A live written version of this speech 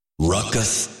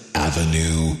Ruckus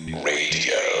Avenue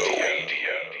Radio.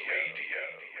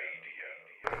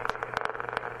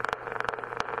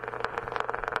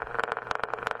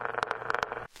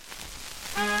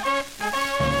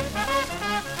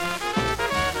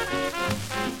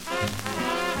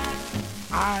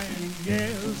 I hear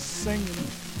singing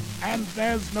and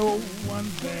there's no one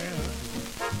there.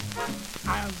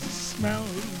 I smell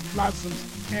blossoms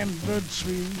in the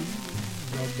trees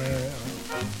are bare.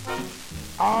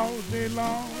 All day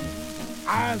long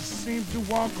I seem to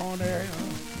walk on air.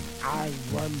 I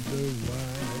wonder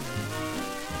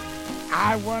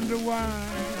why.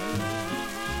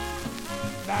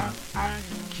 Now I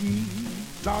keep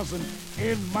tossing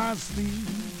in my sleep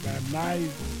at night.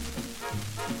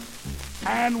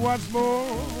 And what's more,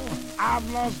 I've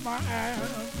lost my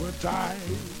appetite.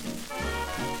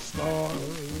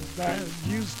 Stars that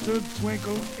used to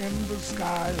twinkle in the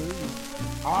skies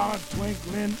are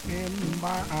twinkling in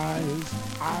my eyes.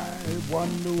 I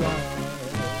wonder why.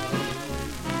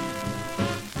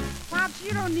 Pops,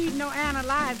 you don't need no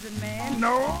analyzing, man.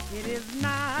 No? It is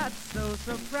not so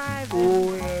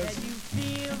surprising Yes. that you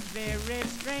feel very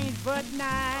strange but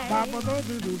nice.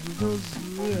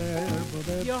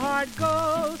 Your heart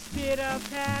goes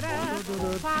pitter-patter.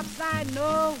 Pops, I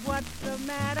know what's the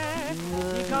matter,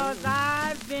 because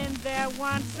I've been there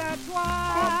once or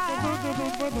twice.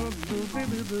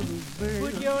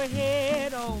 Put your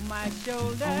head on my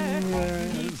shoulder.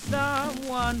 You need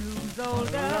someone who's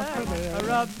older.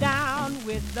 Rub down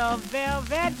with the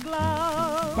velvet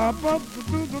glove.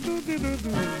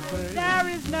 There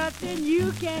is nothing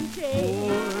you can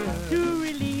take to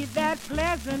relieve that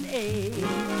pleasant ache.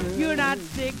 You're not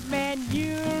sick, man,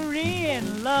 you're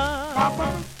in love.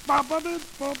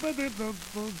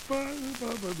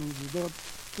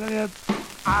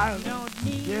 I don't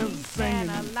need singing,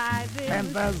 analyzing, and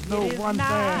there's no it is one not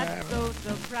there. so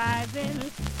surprising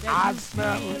that I you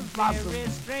smell feel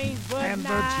blossoms very strange but and the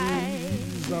nice.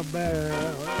 trees are bare.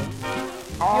 Your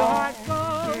All heart day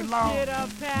goes long,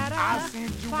 pitter-patter. I seem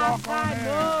to Pops, walk on I air.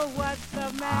 know what's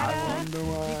the matter, I wonder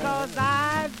why. because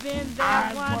I've been there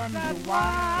I once wonder or why.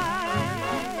 twice.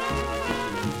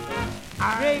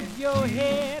 Drape your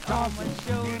head on my in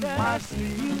shoulder. my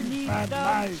sleep You need at some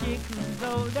night. chick who's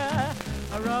older.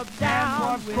 Rub And down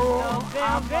what's with more, the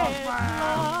I've velvet lost my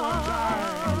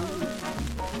glove.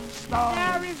 Stars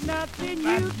There is nothing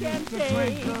that you used can to take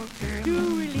twinkle in to the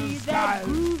relieve that skies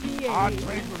groovy are ache.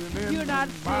 twinkling in You're not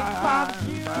sick, my Pops, eyes.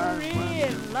 you're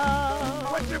in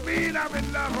love. What you mean I'm in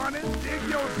love, honey? Dig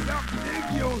yourself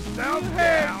You heard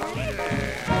down. me.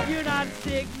 Yeah. You're not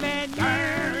sick, man,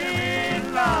 you're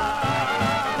in love.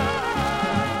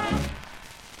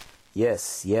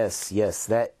 Yes,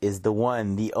 that is the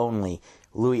one, the only,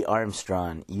 Louis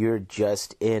Armstrong. You're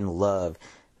just in love.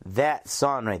 That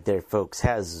song right there, folks,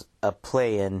 has a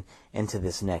play into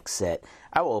this next set.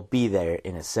 I will be there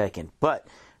in a second, but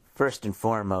first and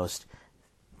foremost,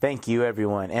 thank you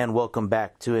everyone, and welcome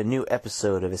back to a new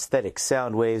episode of Aesthetic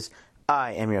Soundwaves.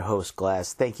 I am your host,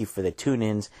 Glas. Thank you for the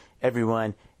tune-ins,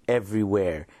 everyone,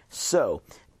 everywhere. So,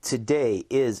 today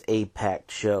is a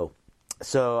packed show.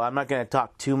 So, I'm not going to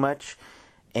talk too much,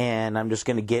 and I'm just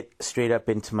going to get straight up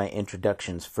into my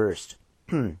introductions first.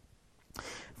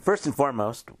 First and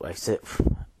foremost, I said,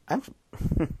 I'm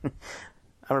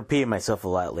repeating myself a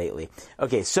lot lately.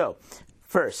 Okay, so,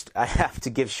 first, I have to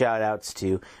give shout-outs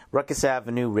to Ruckus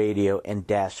Avenue Radio and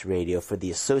Dash Radio for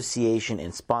the association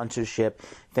and sponsorship.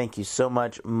 Thank you so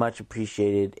much. Much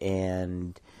appreciated,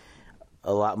 and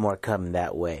a lot more coming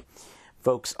that way.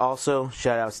 Folks, also,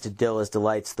 shout-outs to Dilla's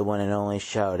Delights, the one and only.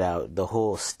 Shout-out the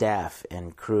whole staff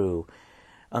and crew,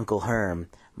 Uncle Herm,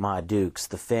 Ma Dukes,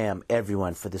 the fam,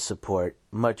 everyone for the support.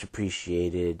 Much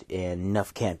appreciated, and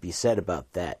enough can't be said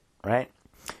about that, right?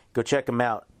 Go check them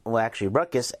out. Well, actually,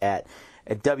 Ruckus at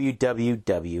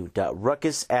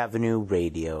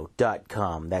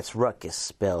www.ruckusavenueradio.com. That's Ruckus,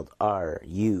 spelled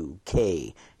R-U-K-U-S.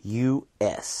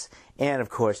 And, of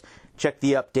course, check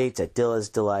the updates at Dilla's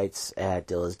Delights at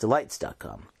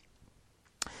dillasdelights.com.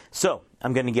 So,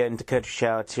 I'm going to get into country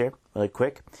shout-outs here really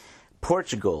quick.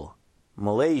 Portugal,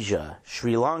 Malaysia,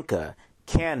 Sri Lanka,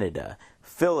 Canada,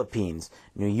 Philippines,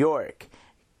 New York,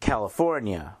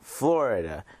 California,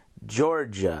 Florida,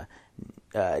 Georgia,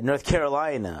 North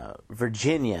Carolina,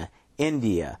 Virginia,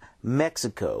 India,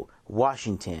 Mexico,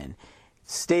 Washington,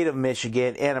 state of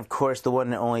Michigan, and of course the one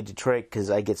and only Detroit, because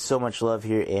I get so much love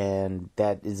here, and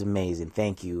that is amazing.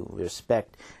 Thank you.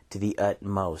 Respect to the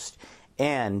utmost.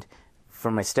 And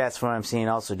from my stats from what I'm seeing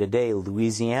also today,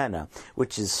 Louisiana,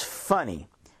 which is funny,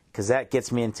 because that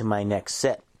gets me into my next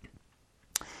set.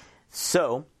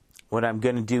 So, what I'm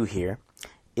going to do here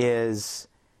is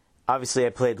obviously I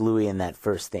played Louis in that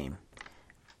first theme.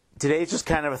 Today's just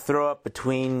kind of a throw-up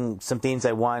between some things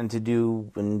I wanted to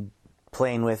do and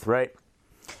playing with, right?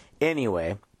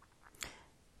 Anyway,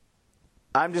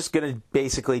 I'm just going to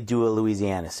basically do a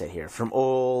Louisiana set here, from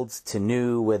old to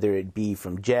new, whether it be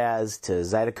from jazz to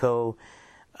Zydeco,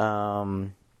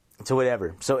 to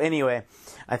whatever. So anyway,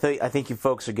 I think you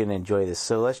folks are going to enjoy this.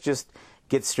 So let's just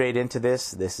get straight into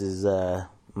this. This is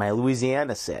my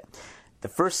Louisiana set. The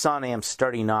first song I am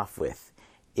starting off with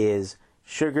is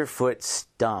Sugarfoot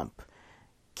Stomp,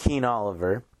 Keen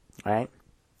Oliver, right?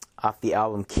 Off the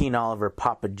album Keen Oliver,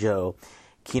 Papa Joe,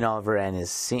 Keen Oliver and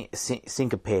his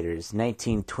Syncopators,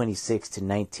 1926 to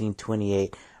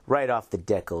 1928, right off the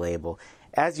Decca label.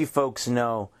 As you folks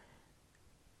know,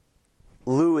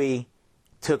 Louis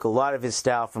took a lot of his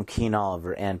style from Keen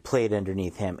Oliver and played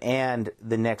underneath him, and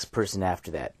the next person after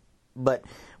that. But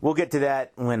we'll get to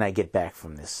that when I get back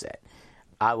from this set.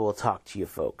 I will talk to you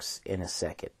folks in a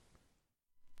second.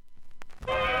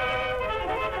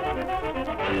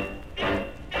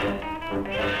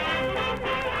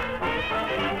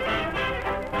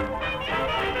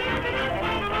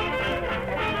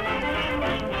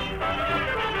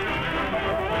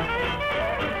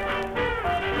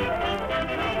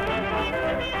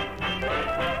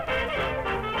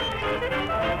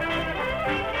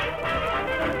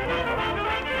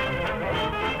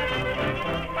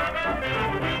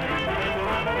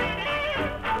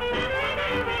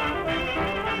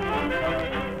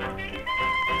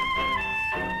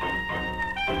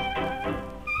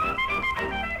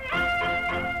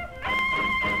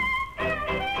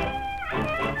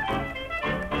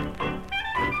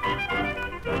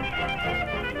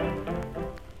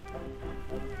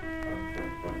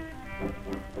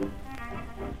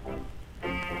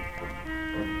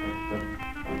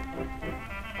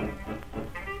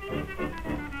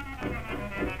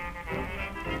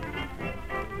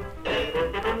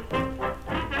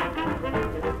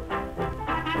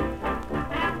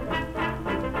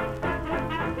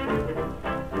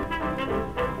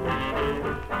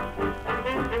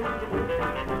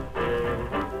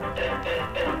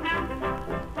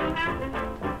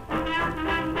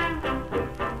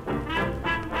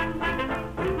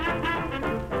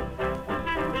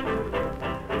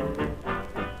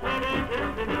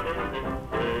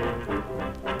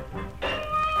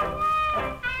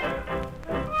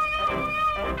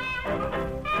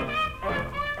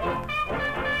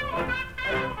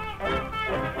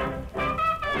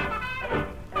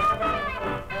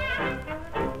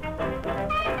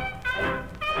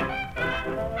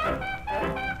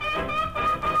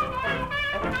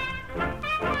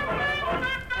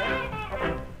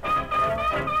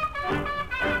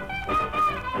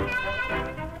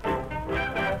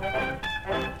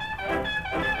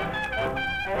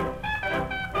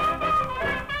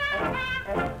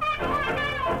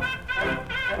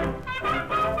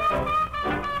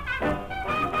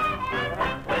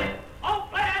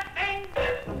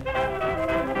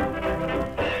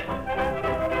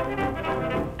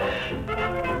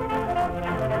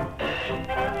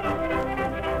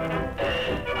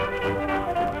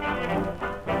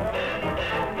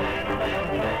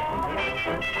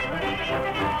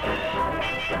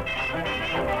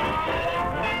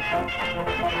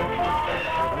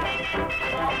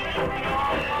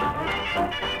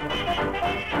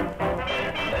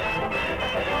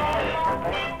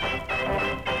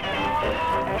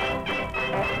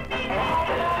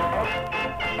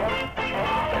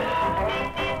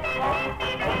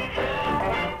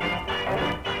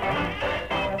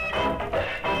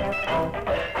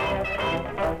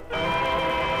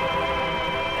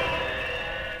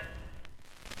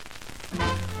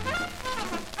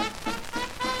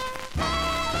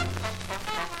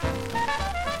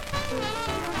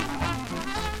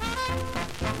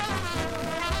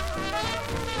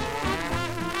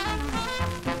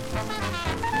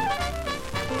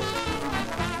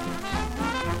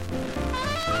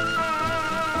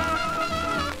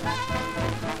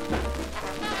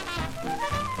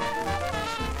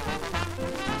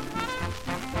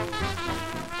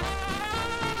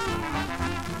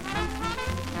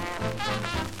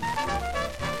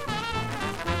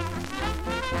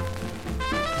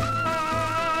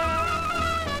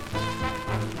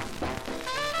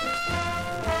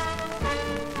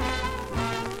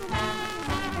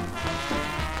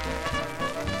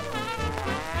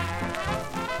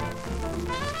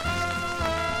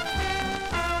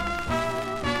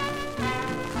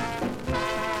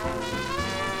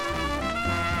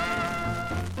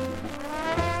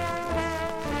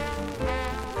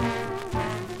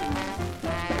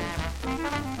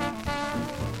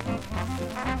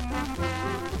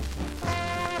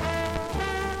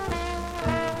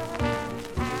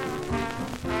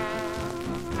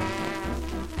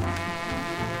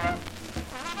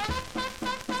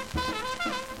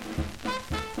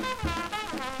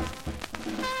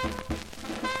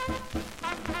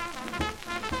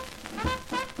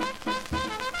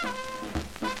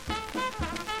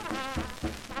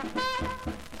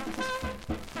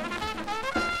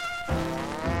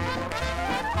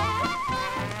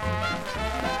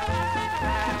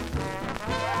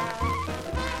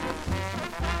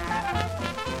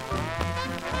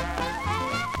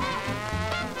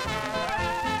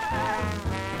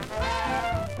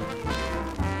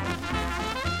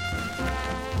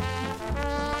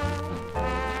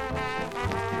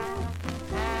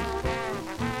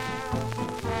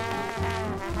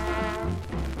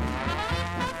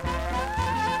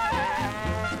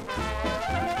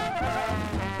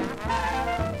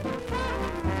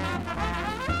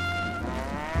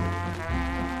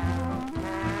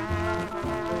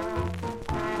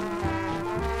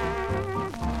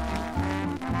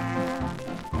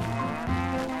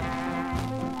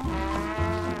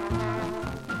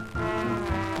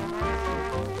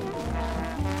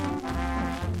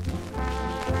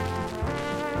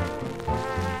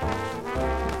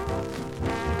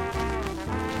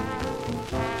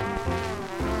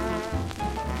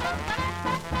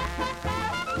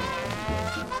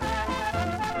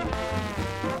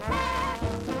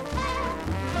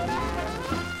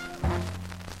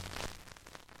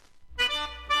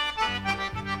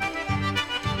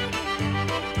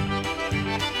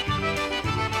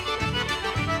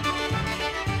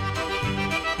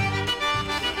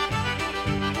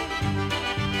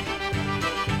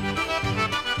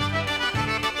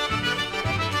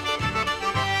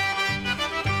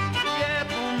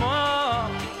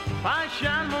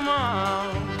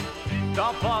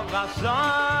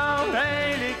 sang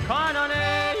et les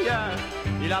condamnés,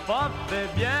 il a pas fait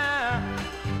bien,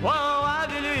 oh, à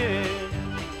lui,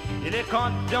 il est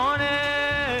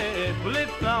condamné pour les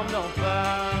flammes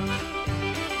d'enfer.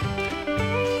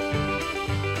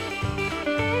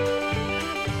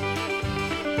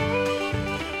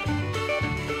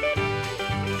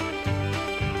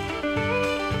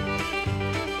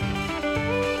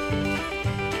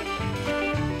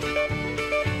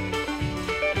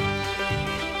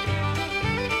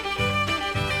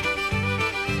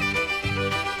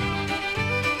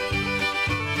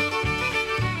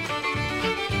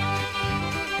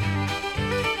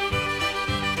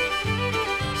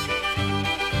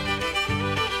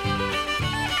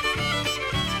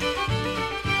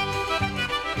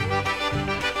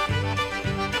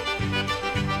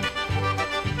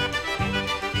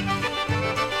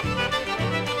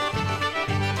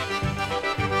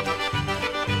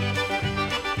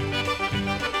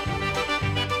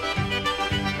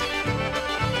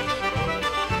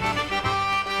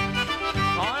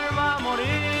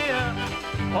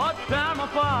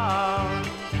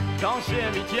 Dans ce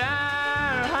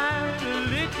cimetière,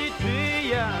 les petites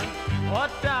filles, au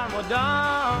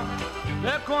dans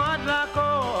le coin de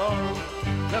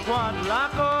la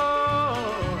cour,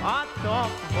 à ton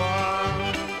pouvoir.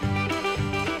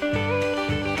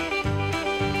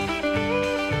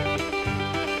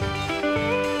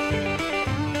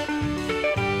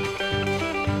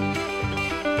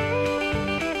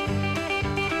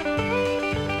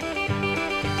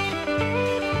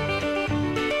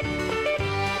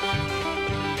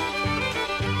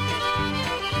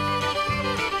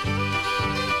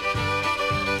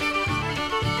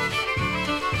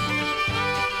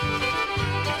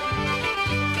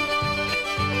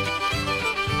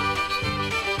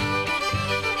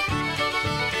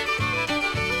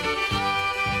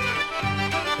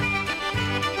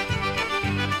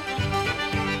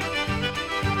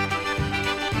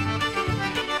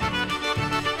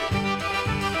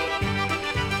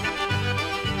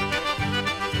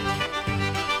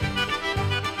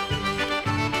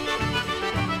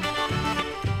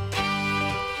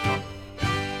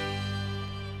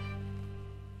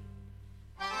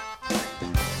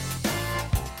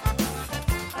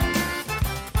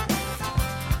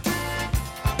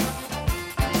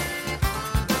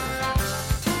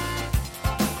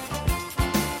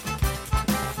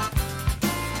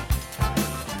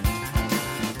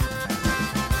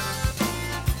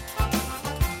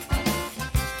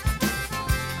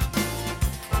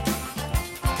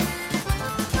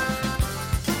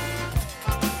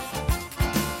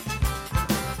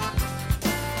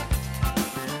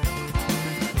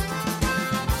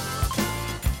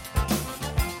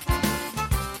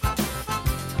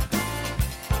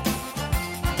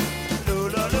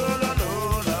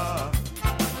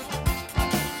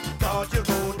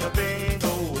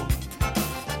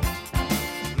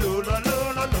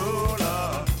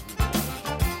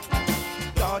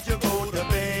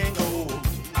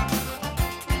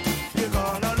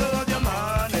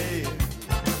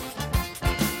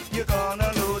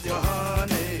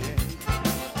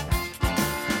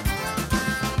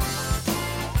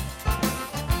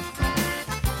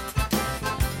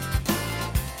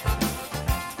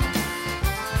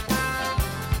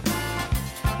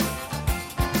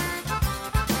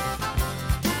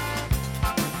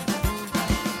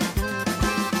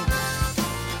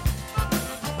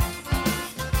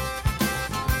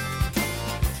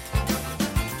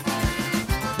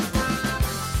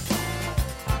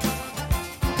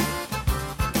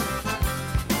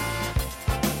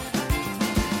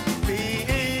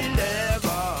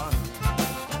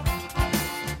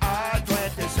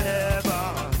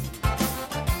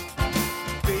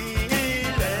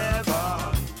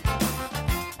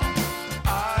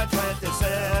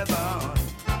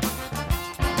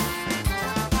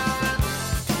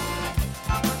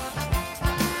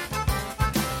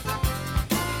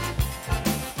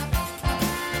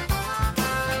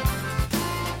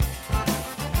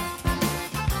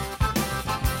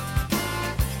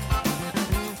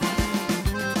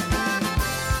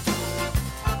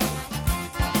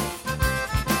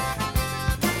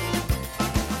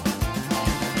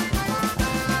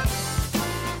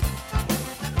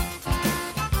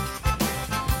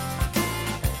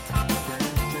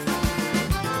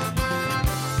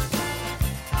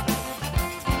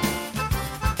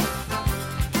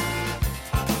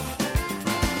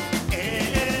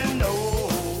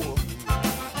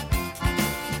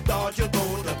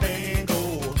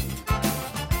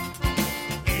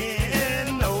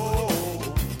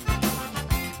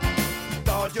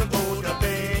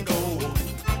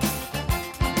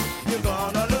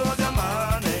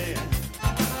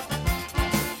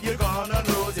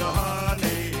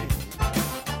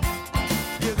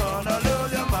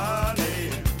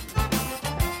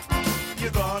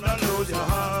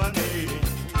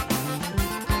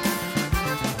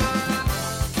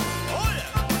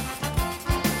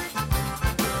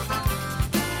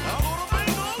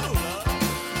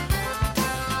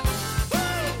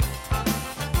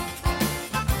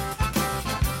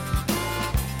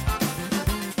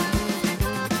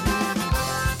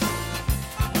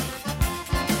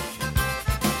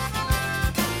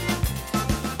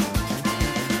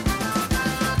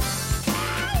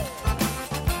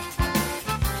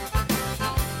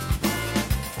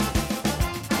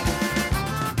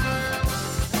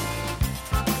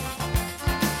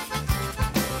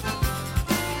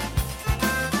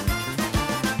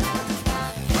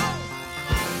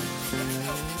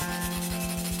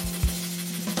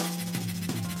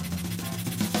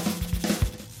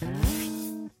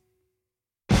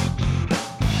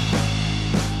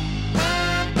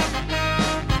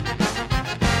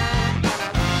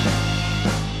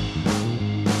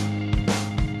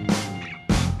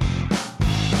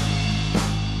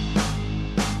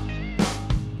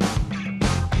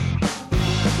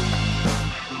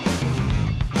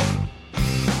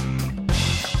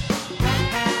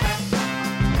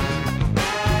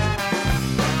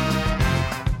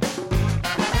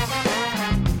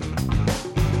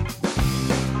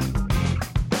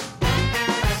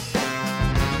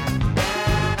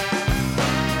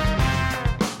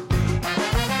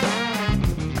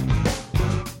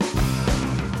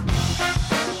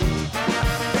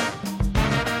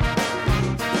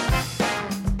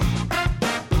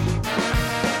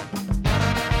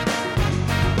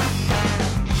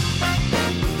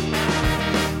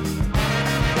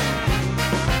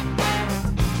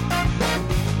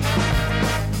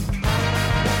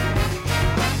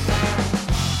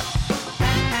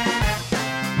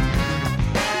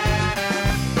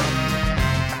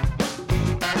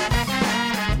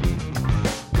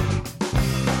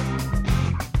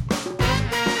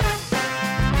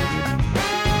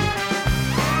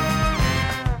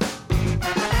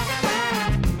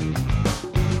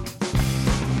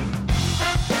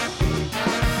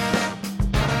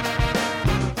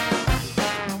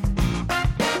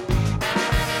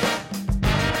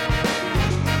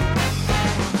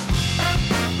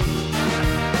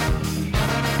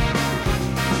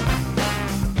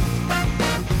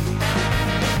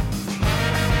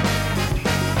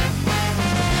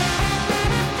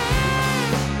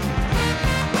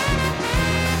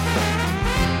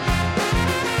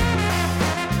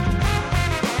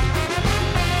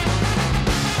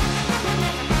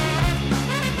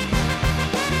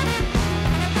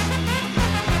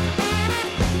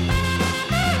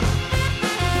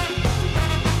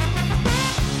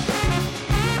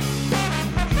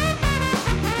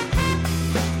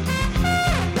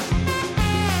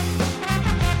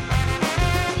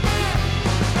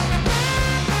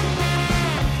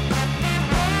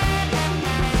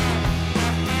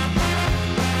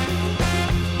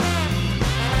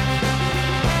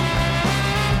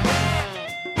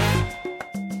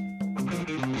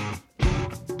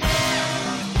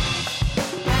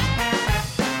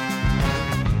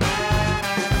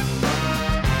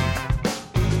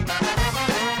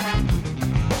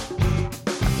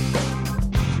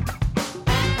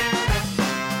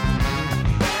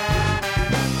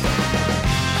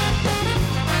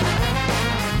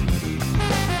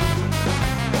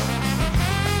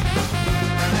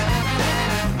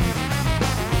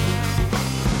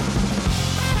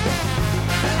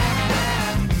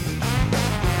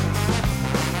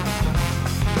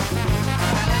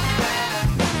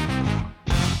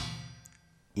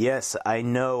 Yes, I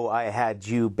know I had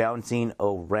you bouncing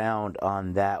around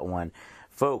on that one.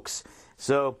 Folks,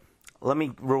 so let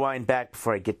me rewind back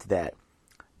before I get to that.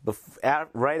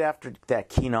 Right after that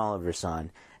Keen Oliver song,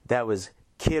 that was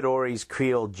Kid Ory's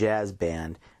Creole Jazz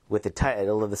Band with the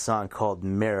title of the song called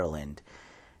Maryland.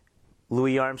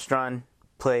 Louis Armstrong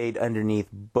played underneath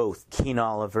both Keen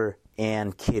Oliver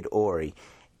and Kid Ory.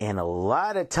 And a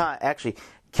lot of time, actually,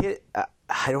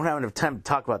 I don't have enough time to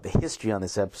talk about the history on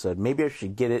this episode. Maybe I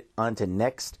should get it onto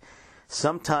next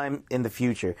sometime in the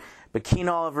future. But Keen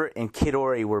Oliver and Kid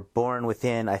Ory were born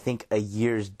within, I think, a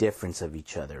year's difference of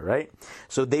each other, right?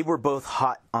 So they were both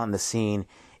hot on the scene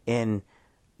in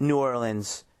New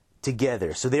Orleans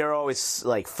together. So they are always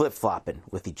like flip-flopping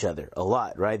with each other a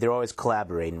lot, right? They're always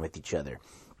collaborating with each other.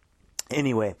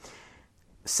 Anyway,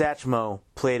 Satchmo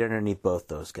played underneath both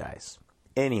those guys.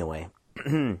 Anyway,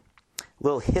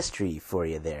 little history for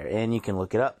you there, and you can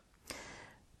look it up.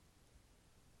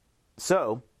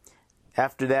 So,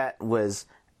 after that was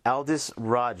Aldous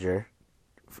Roger,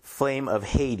 Flame of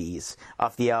Hades,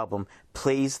 off the album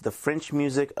Plays the French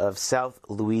Music of South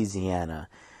Louisiana,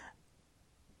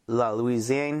 La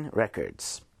Louisiane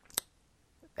Records.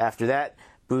 After that,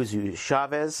 Boozoo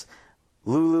Chavez,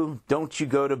 Lulu, Don't You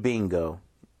Go to Bingo.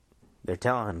 They're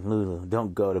telling Lulu,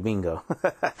 don't go to bingo.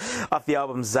 Off the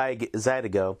album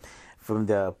Zydeco from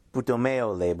the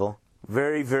Putumayo label.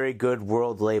 Very, very good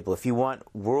world label. If you want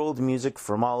world music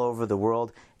from all over the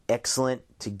world, excellent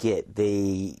to get.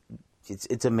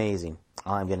 It's amazing,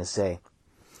 all I'm going to say.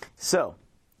 So,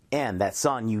 and that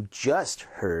song you just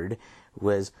heard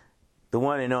was the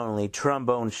one and only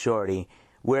Trombone Shorty.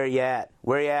 Where you at?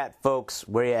 Where you at, folks?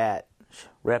 Where you at?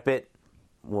 Rep it.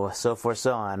 Well, so forth,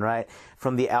 so on, right?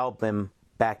 From the album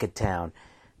Back of Town.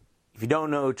 If you don't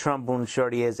know who Trombone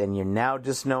Shorty is and you're now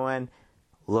just knowing,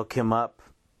 look him up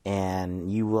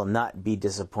and you will not be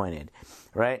disappointed,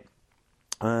 right?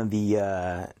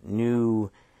 The new...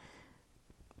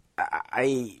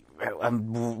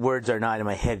 words are not in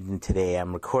my head today.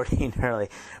 I'm recording early.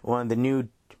 One of the new,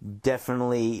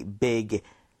 definitely big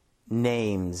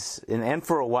names, and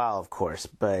for a while, of course,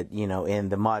 but, you know, in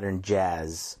the modern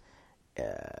jazz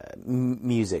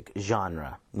music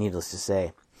genre, needless to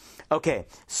say. Okay,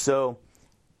 so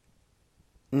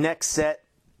next set,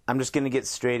 I'm just going to get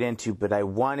straight into, but I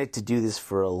wanted to do this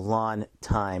for a long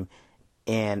time,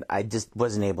 and I just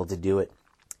wasn't able to do it,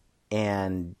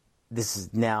 and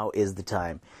now is the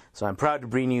time. So I'm proud to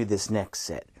bring you this next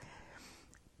set.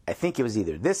 I think it was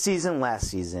either this season, last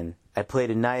season, I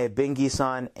played a Nyabinghi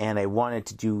song, and I wanted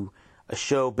to do a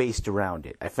show based around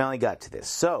it. I finally got to this.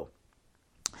 So,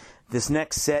 this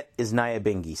next set is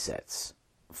Nyabinghi sets.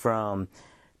 From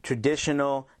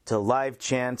traditional to live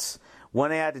chants.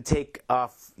 One I had to take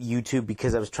off YouTube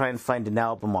because I was trying to find an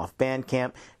album off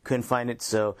Bandcamp. Couldn't find it,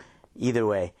 so either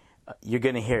way, you're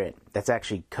going to hear it. That's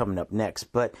actually coming up next.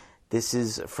 But this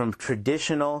is from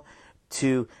traditional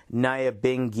to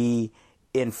Nyabinghi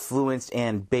influenced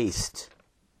and based.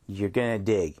 You're going to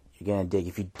dig. You're going to dig.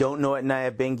 If you don't know what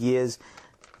Nyabinghi is,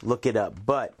 look it up.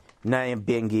 But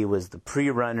Nyabinghi was the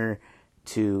pre-runner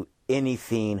to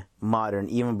anything modern,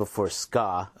 even before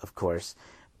ska, of course,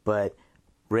 but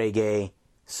reggae,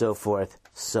 so forth,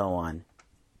 so on.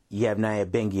 You have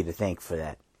Nyabinghi to thank for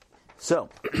that. So,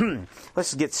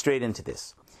 let's get straight into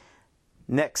this.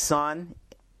 Next song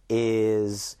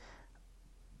this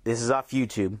is off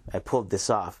YouTube. I pulled this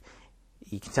off.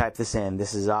 You can type this in.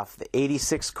 This is off the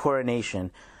 86th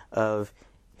coronation of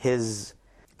His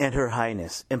and Her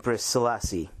Highness, Empress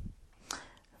Selassie,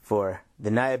 for the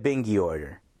Nyabinghi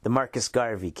Order, the Marcus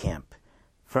Garvey Camp.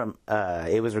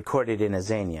 It was recorded in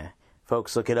Azania.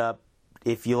 Folks, look it up.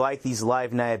 If you like these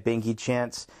live Nyabinghi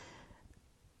chants,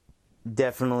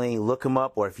 definitely look them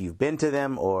up, or if you've been to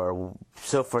them, or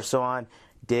so forth, so on,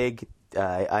 dig.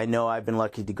 I know I've been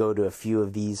lucky to go to a few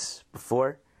of these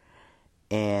before,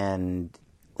 and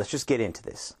let's just get into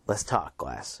this. Let's talk,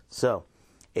 Glas. So,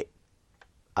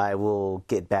 I will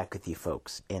get back with you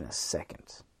folks in a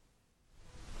second.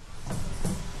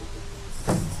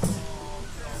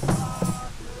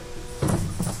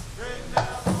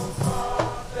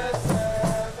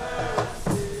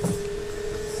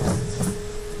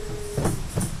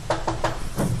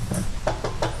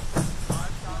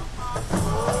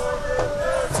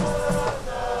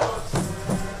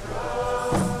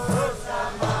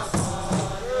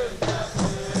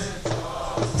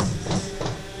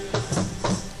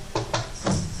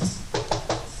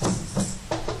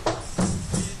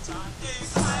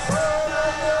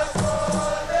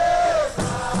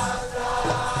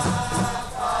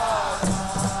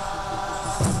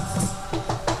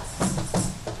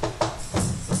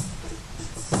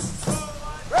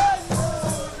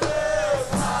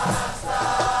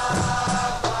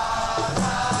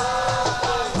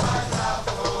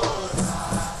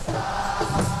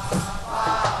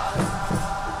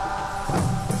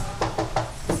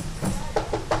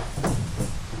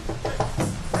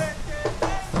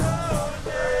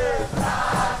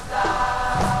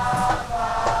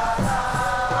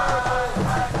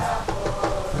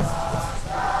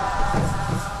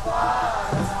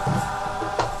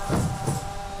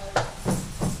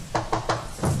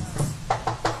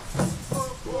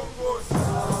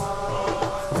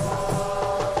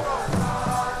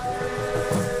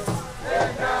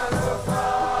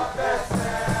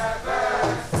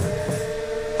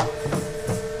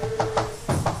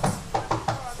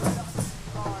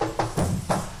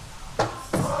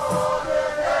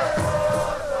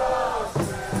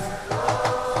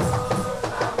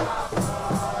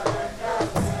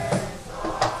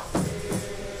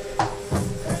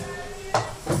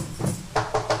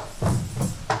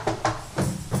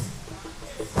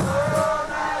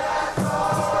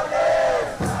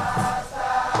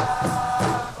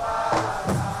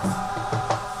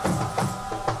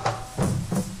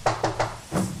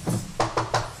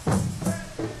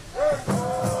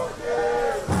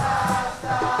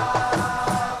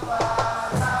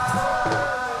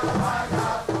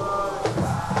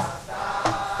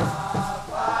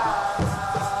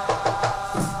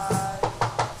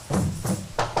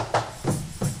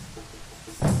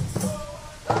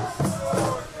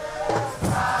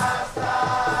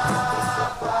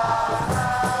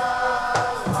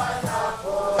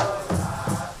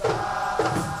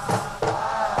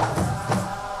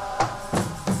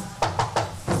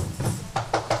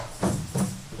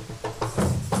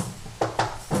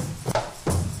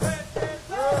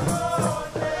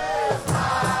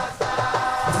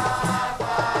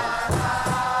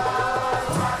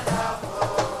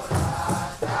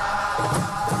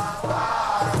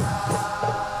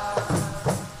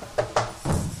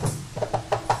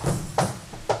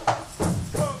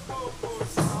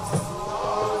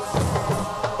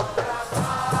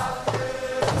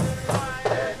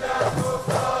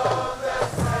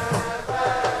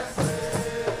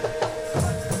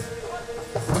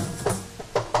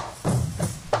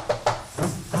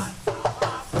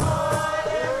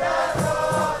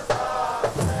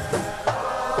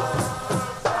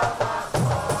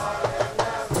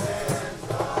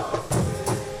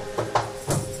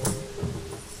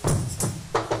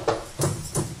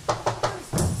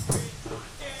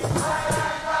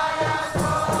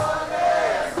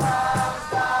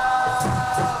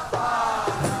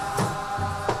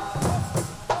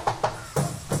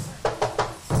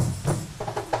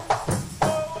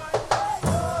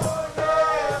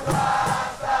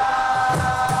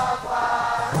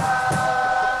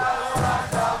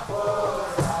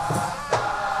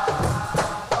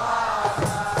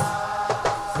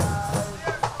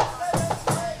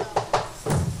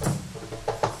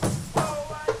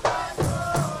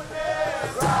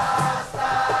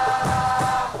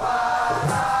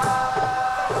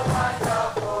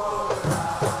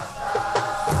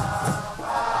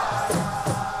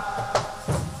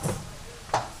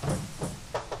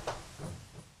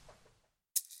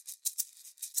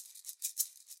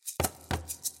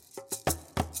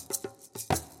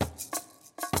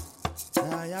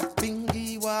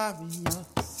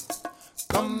 warriors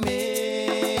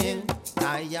coming.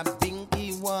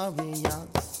 Nyabinghi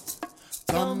warriors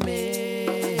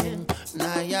coming.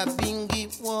 Nyabinghi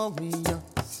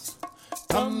warriors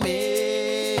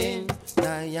coming.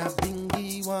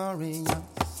 Nyabinghi warriors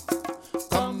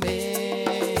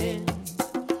coming.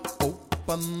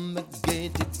 Open the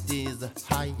gate, it is a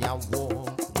higher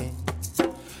walking.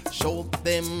 Show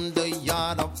them the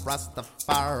yard of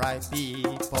Rastafari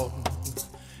people.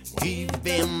 Give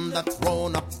them the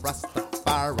throne of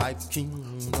Rastafari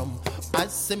kingdom. I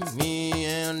see me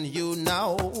and you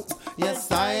now.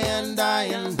 Yes, I and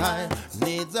I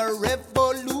needs a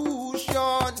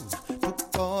revolution to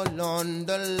call on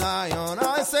the lion.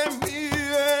 I say me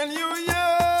and you,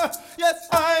 yeah. Yes,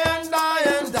 I and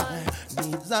I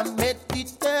needs a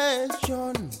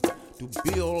meditation to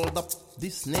build up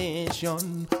this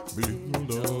nation.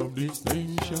 Build up this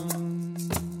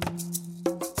nation.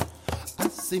 I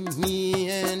see me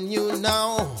and you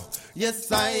now.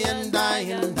 Yes, I and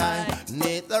I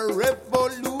need a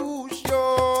revolution.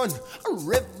 A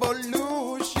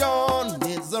revolution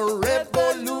needs a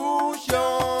revolution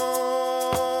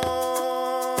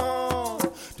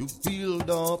to build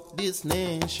up this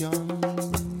nation.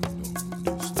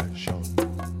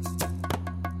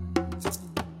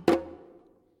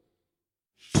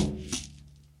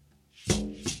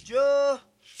 Joe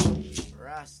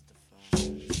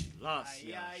Rastafari. Lost,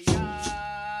 Ay,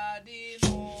 ay,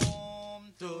 dinom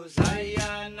to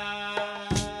Zion.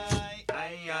 Ay,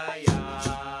 ay,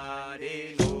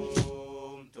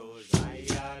 dinom to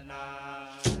Zion.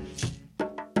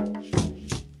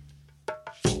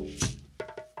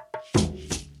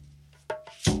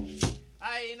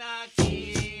 Ay,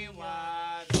 nakiwado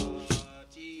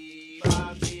ti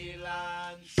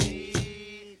Babylon si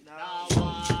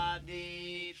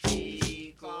nawadi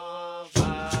ti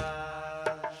kova.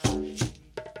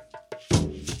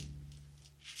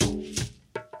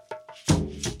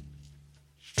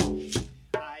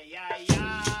 Ay, ay,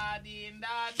 din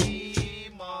dadi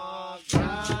mo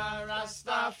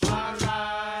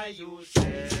Rastafari, you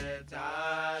set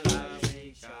salvation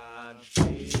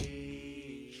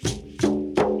free.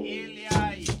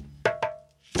 Ilyay,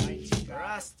 mighty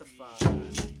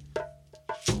Rastafari.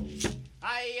 I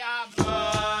am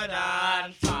blood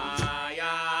and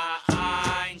fire,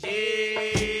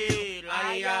 angel.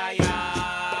 Ay, ay,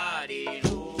 di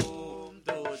room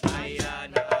to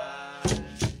Zion.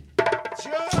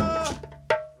 Joe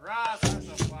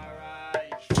Rastafari,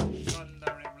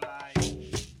 thundering light.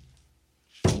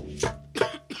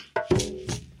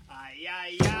 Ay,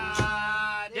 ay,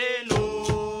 di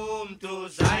room to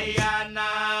Zion.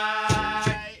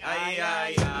 Ay,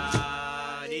 ay,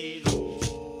 di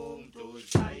room to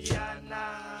Zion.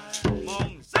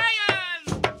 Mong Zion!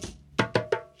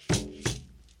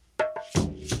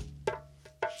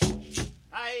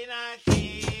 Ay,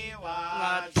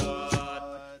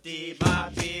 nakiwatot di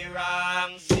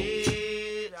bapirang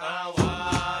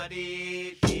sitawadi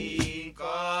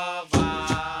tingkova.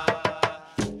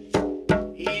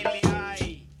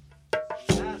 Ilyay,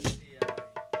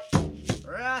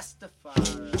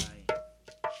 Rastafari.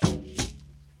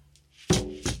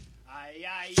 Ay,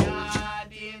 ay,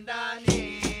 in the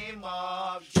name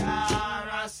of Jah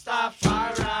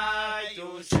Rastafari,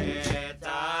 to set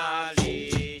a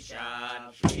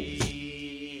nation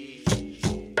free.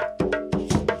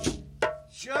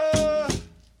 Sure,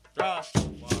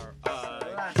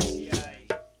 Rastafari.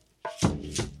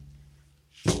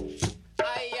 I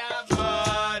am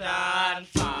blood and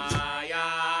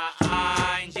fire,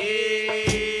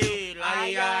 angel.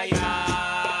 Ay,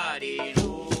 di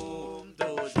room to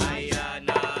Zion.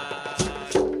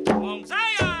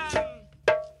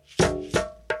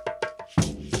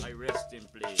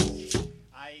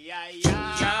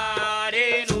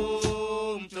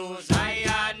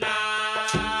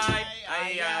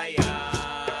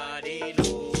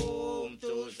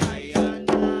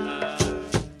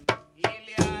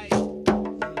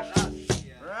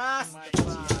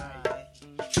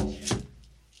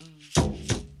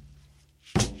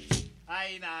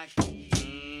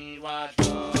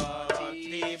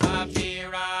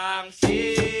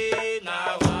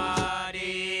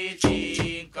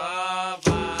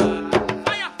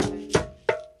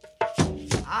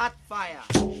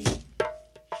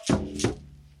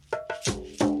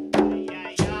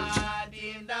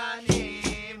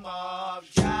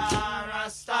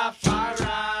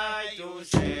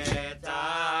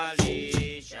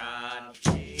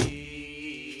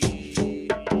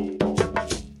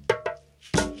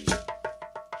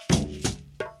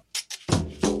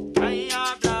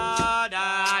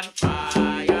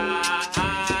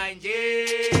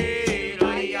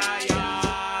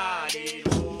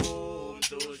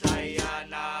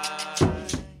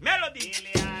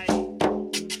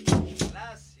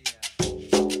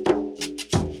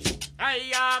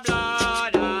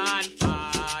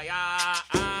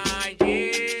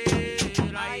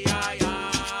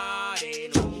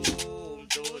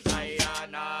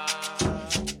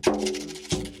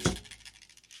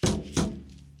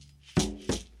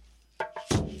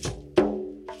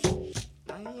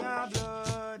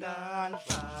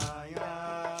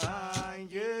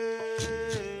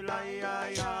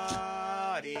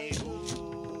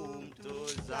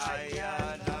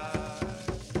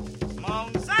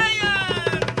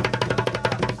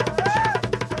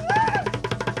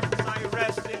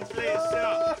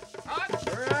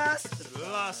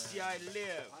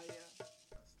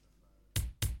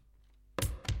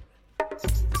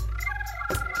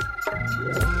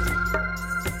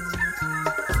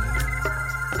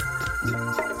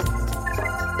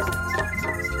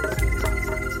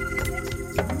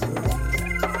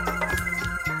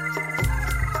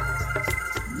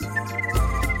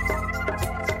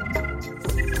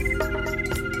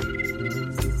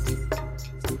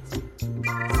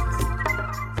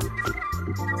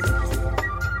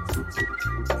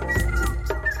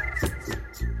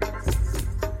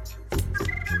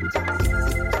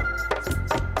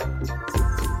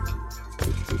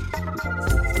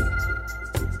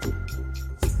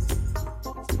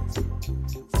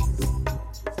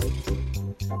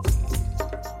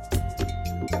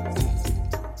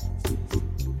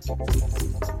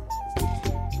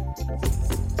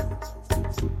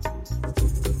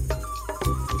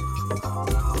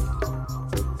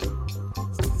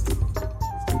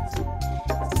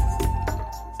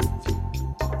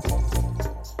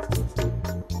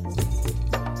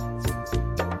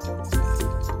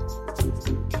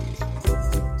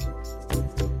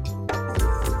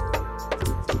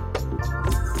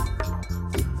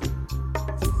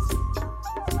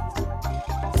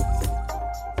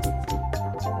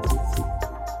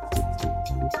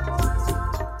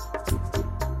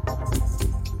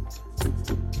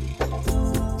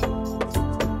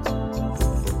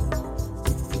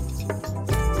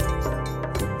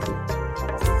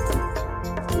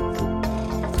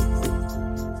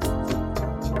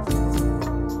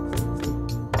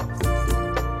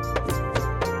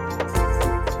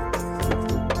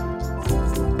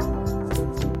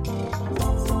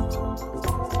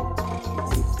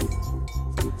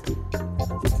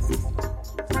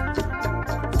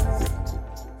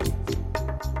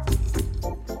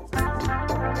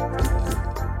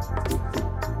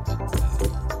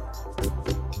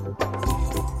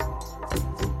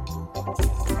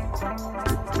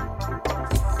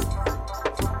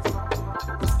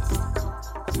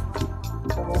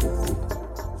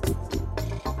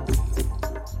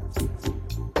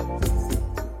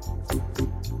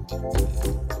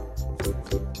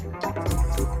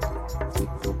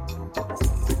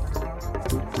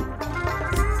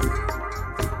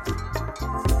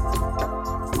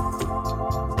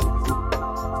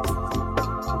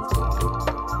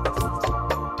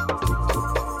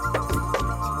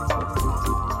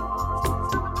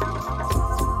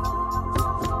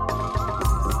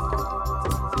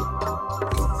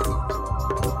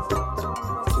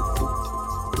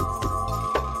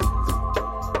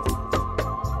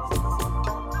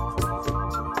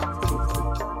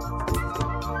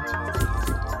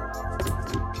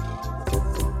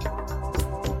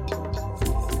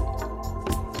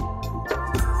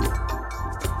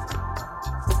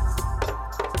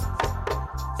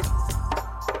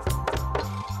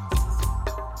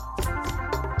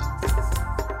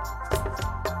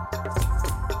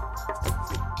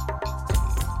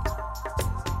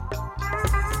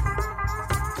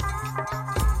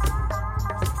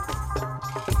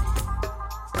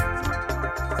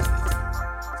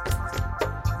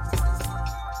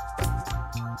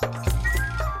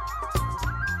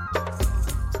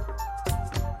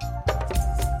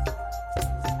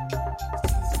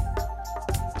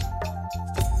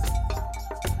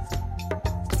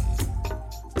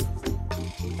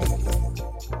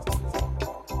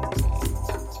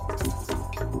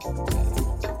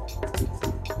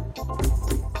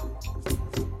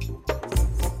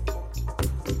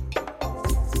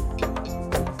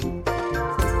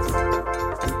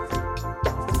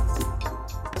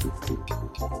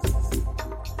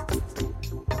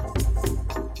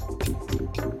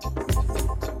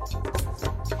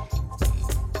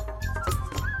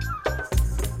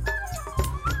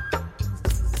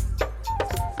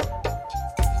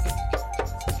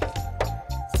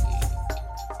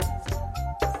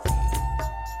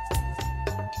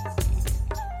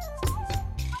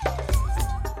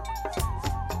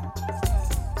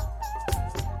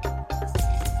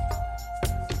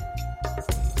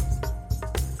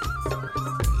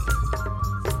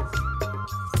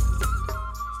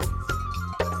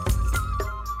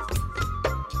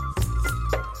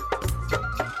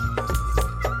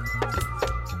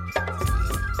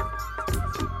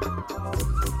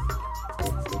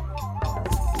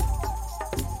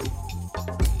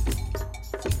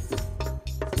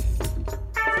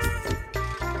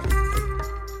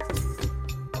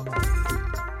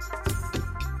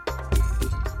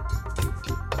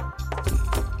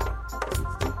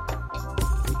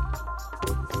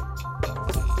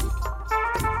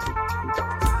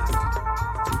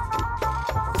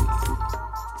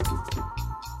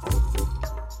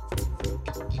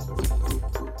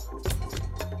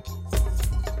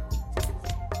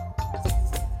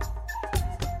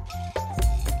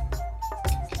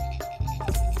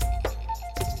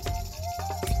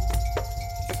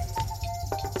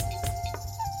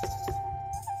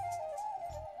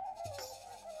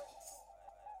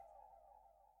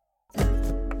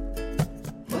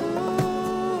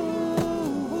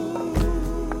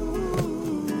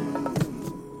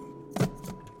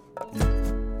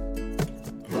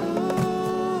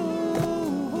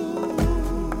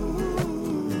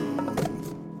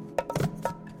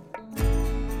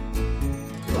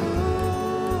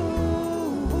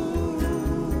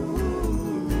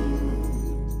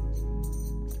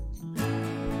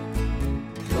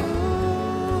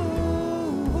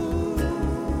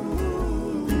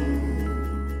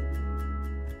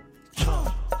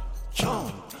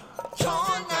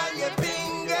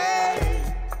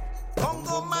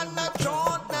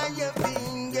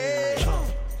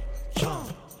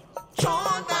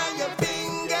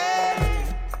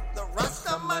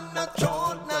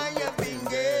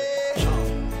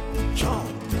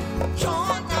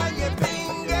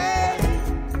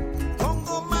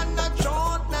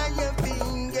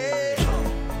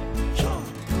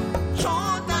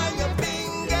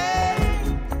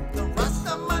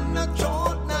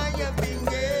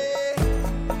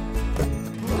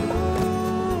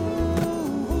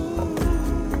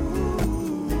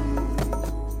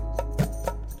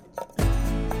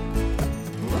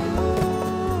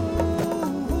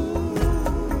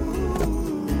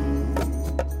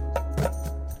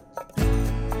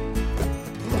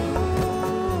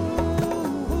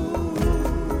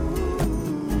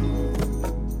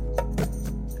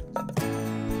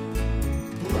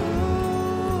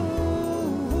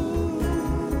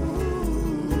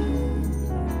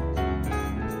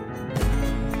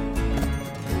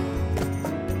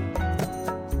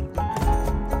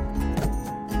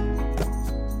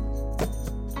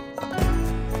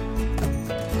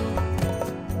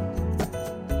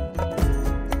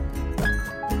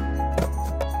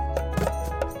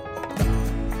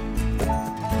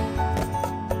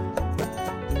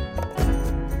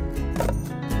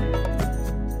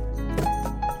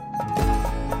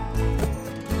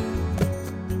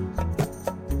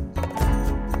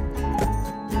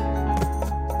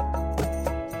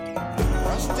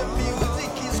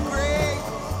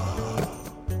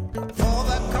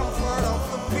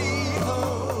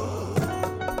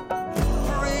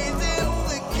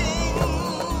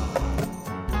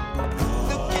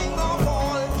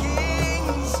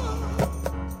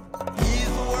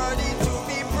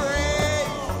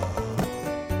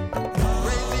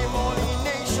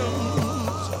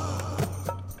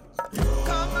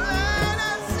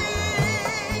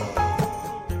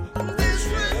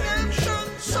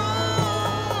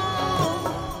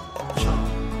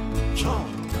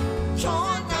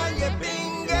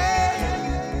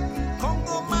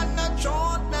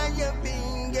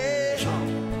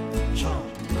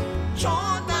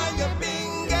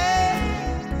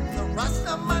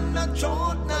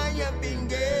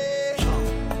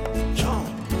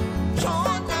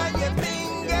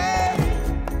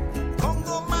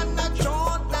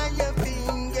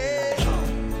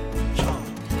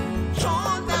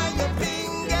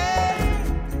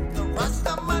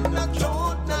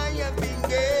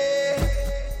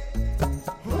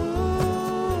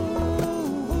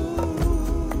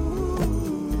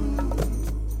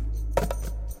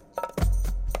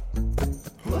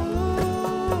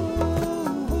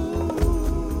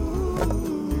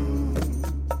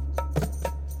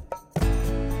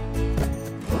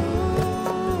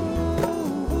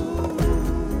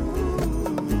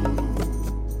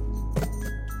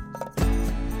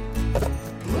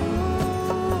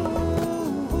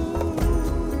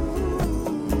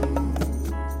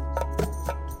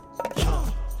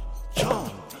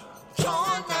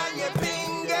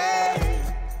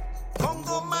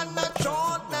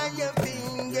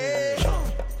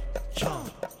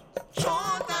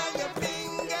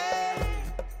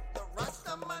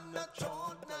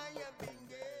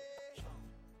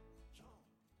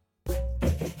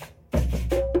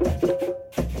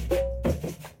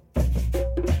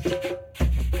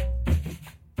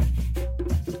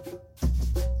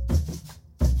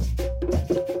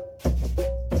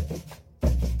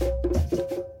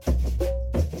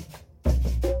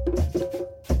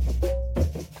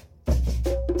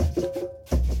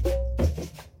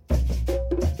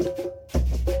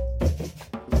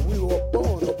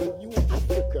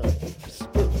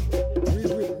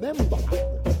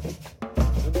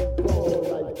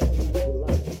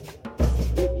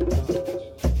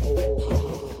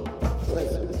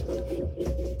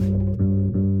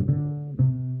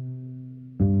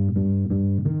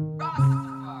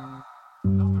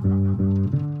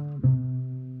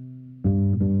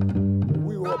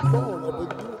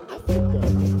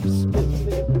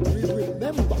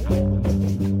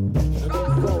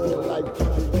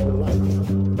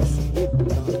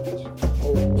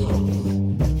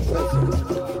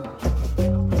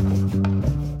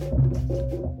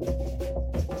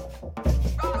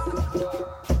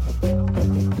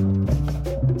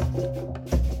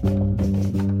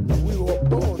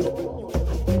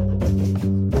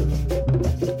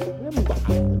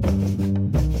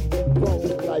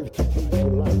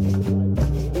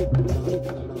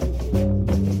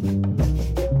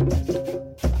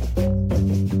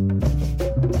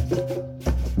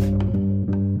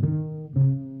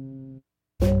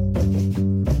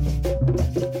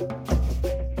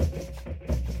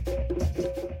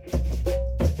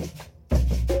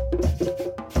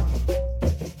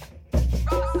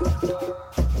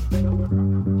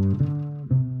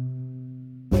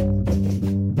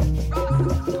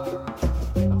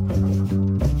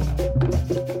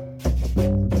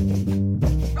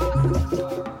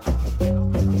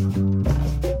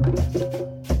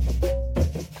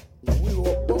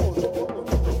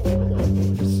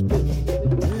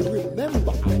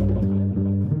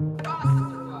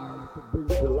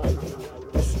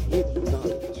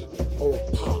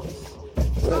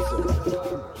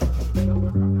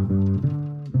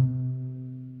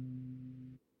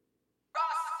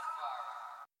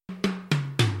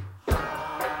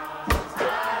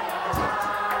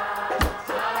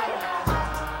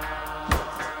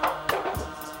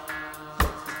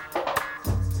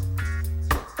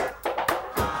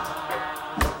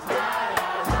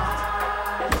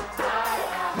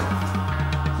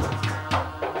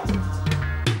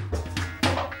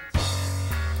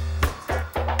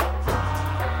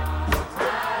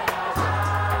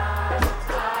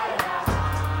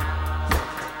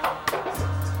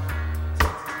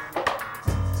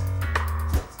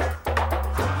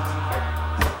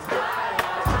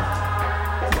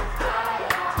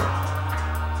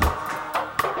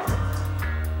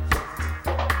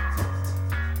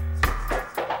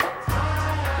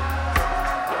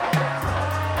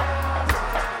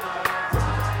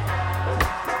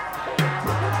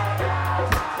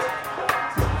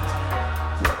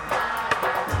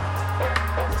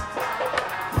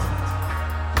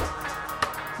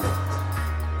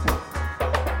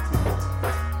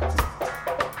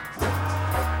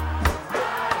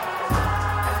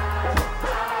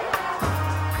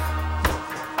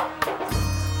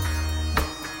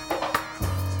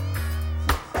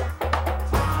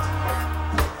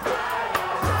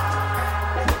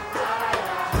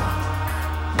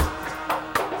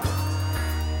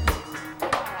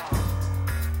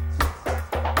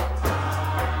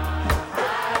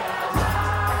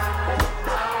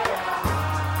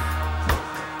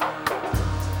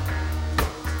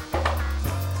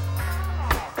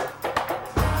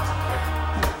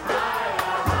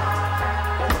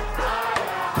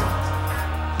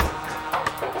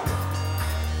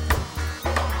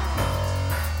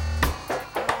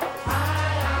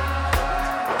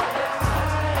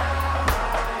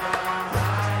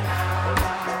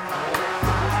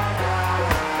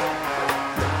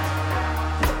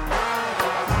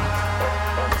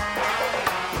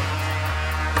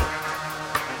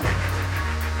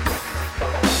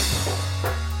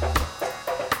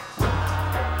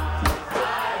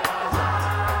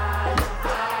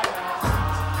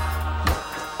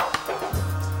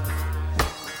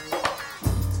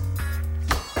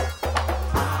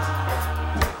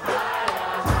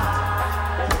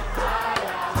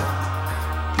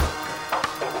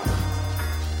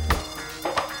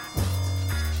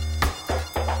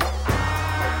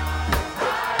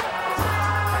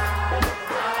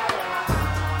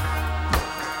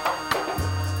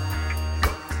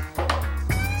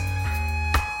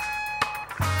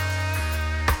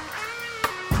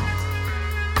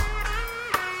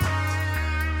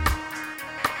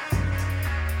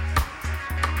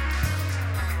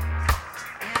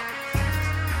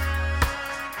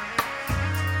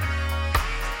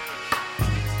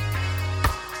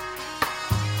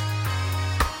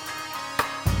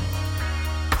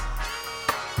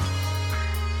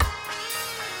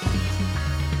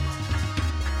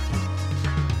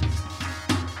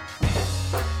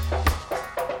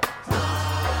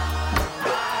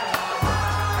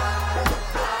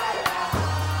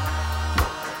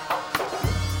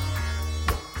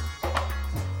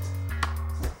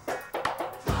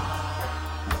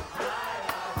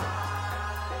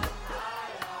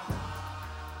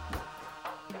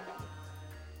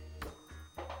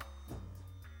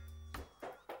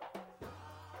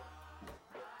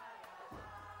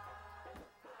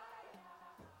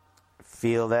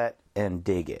 feel that and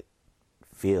dig it.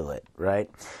 Feel it, right?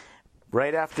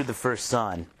 Right after the first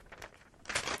song,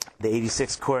 the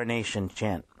 86th coronation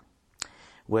chant,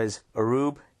 was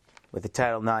Arub with the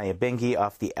title Nyabinghi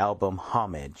off the album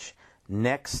Homage.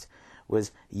 Next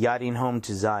was Yachting Home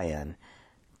to Zion,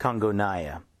 Congo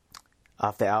Naya,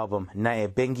 off the album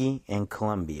Nyabinghi in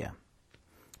Colombia.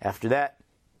 After that,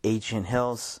 Ancient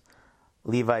Hills,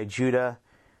 Levi Judah,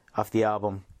 off the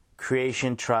album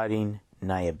Creation Trotting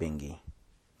Nyabinghi.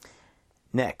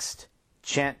 Next,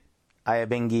 Chant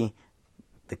Nyabinghi,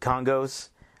 the Congos,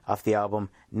 off the album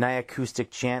Nyacoustic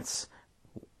Chants,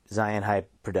 Zion High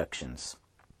Productions.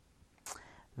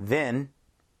 Then,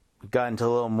 we got into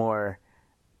a little more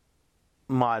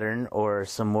modern or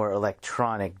some more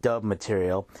electronic dub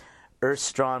material.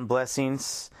 Earthstrong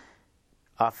Blessings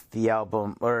off the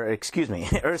album,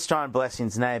 Earthstrong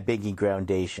Blessings Nyabinghi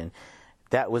Groundation.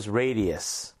 That was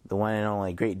Radius, the one and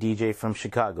only great DJ from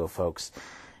Chicago, folks,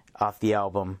 off the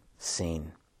album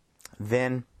Scene.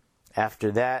 Then,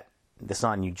 after that, the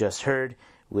song you just heard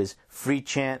was Free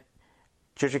Chant,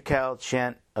 Churchical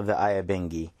Chant of the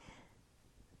Nyabinghi.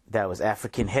 That was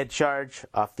African Head Charge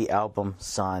off the album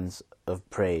Songs of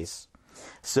Praise.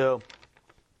 So,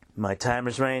 my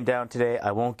timer's running down today.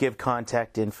 I won't give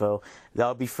contact info.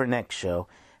 That'll be for next show.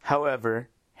 However,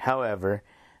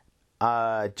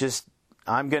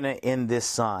 I'm going to end the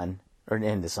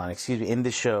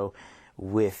show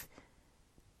with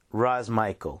Roz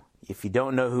Michael. If you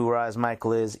don't know who Roz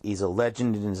Michael is, he's a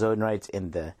legend in his own rights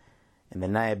in the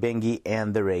Nyabinghi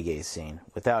and the reggae scene.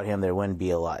 Without him, there wouldn't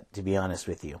be a lot, to be honest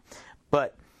with you.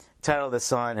 But, title of the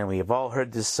song, and we have all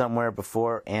heard this somewhere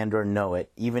before and or know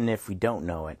it, even if we don't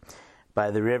know it, By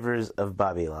the Rivers of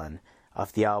Babylon,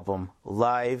 off the album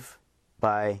Live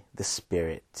by the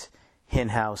Spirit, Hen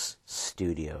House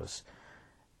Studios.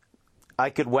 I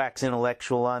could wax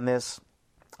intellectual on this.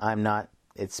 I'm not.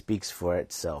 It speaks for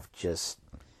itself. Just,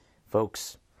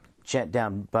 folks, chant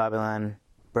down Babylon,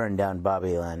 burn down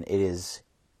Babylon. It is,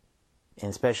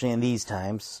 and especially in these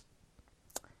times,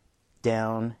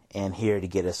 down and here to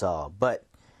get us all. But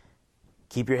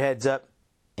keep your heads up,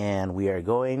 and we are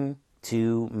going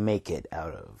to make it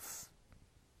out of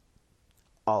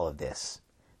all of this.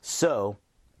 So,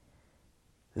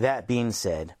 that being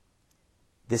said,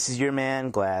 this is your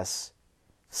man, Glas,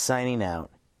 signing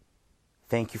out.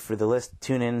 Thank you for the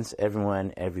tune-ins,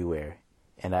 everyone, everywhere.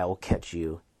 And I will catch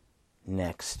you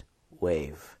next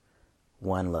wave.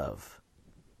 One love.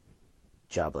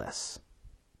 God bless.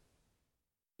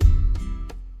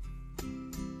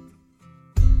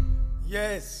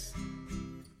 Yes,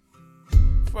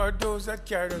 for those that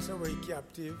carried us away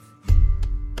captive,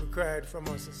 required from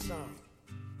us a song.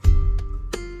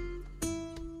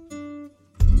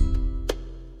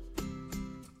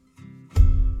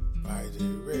 By the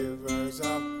rivers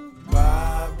of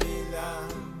Babylon,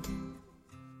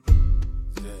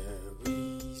 there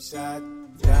we sat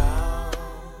down,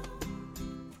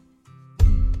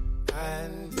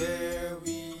 and there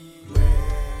we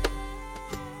went,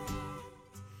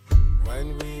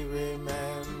 when we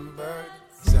remembered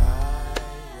Zion.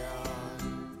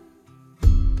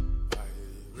 By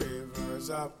the rivers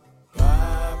of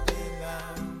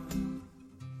Babylon,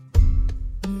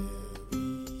 there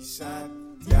we sat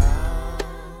down,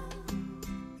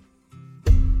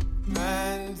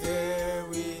 and there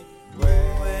we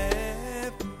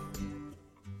wept,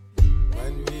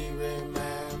 when we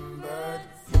remembered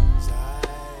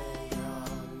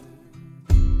Zion.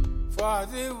 For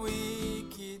the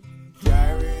wicked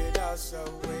carried us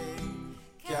away,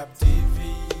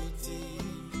 captivity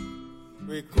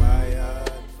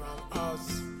required from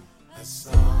us a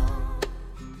song.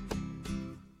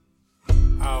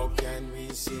 How can we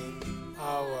sing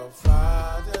our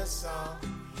Father's song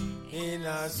in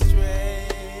a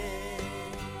strange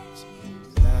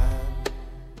land?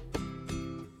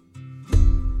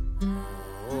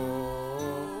 Oh,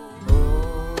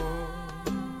 oh,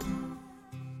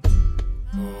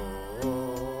 oh,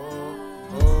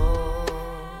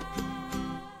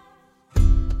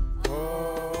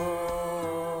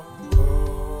 oh,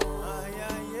 oh,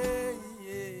 yeah, yeah,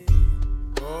 yeah.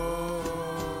 Oh,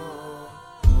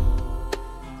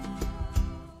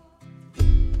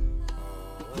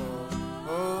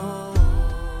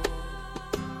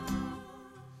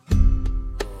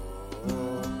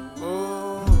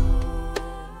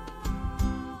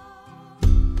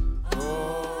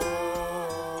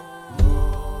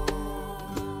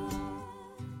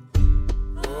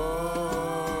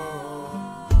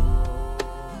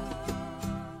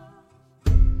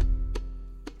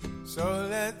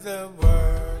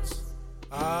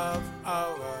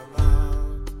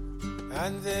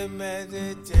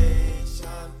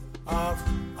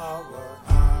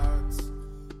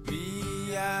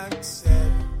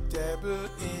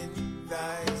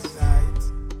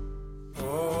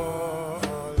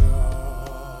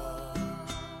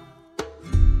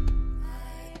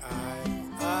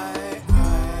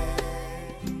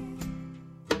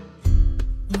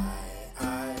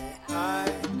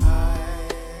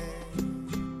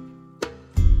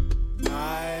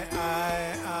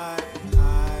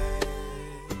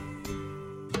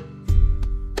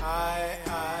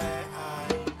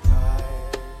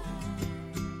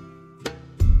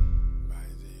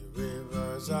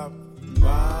 rivers of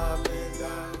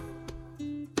Babylon.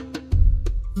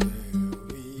 There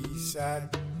we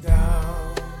sat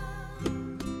down,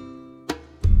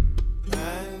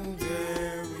 and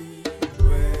there we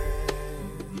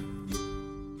went,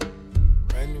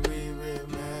 when we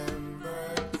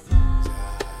remembered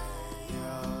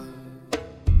Zion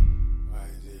by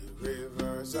the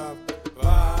rivers of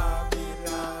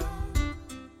Babylon.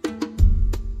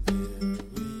 There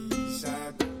we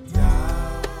sat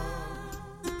down,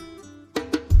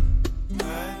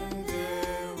 and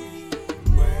there we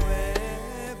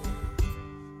wept,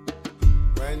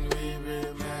 when we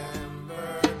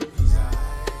remembered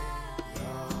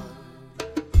Zion.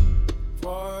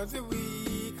 For the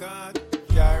weak had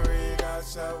carried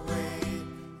us away,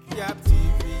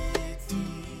 captivity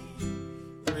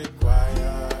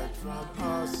required from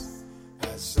us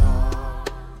a song.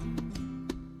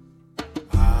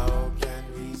 How can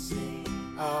we sing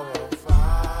our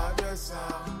Father's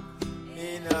song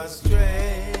in a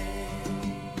strange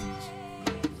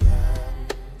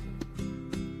land?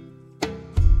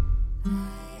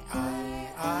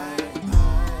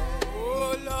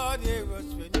 Oh Lord, hear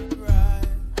us when you cry.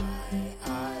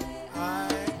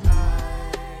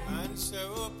 Answer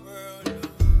a prayer, Lord.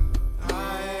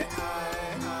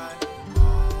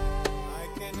 I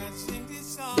cannot sing this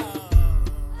song.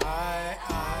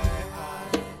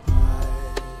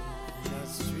 In a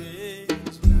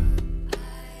strange land.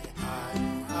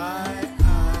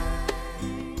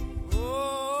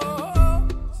 Oh,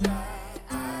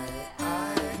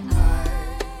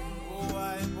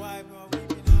 why are we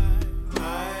behind?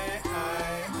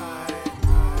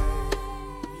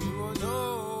 You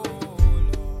know, Lord.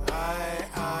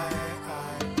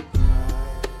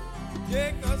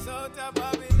 Take us out of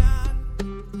Babylon.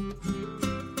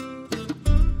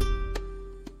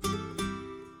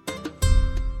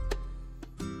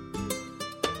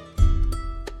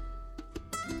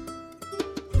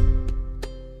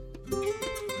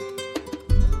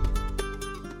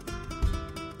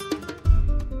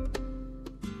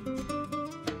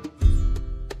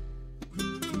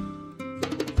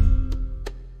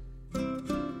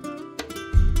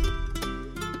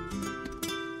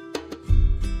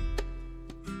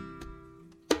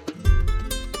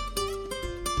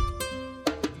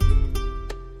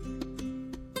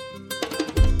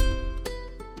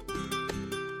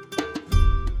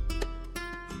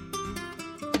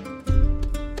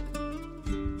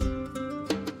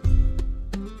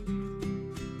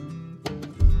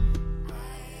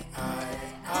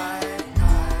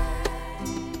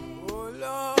 Oh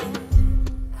Lord.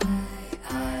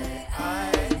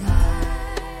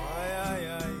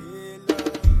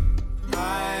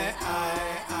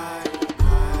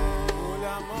 Oh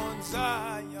la Mount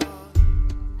Zion.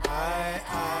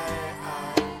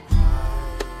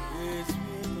 It's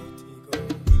beauty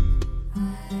God.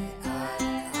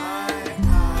 I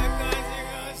can't sing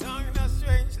a song in a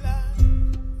strange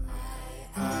land.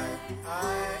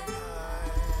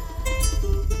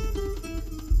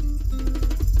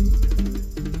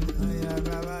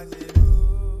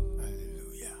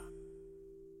 Hallelujah.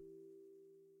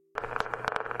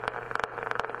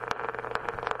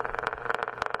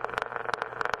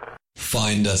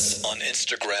 Find us on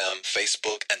Instagram,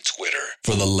 Facebook, and Twitter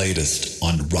for the latest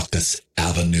on Ruckus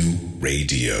Avenue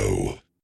Radio.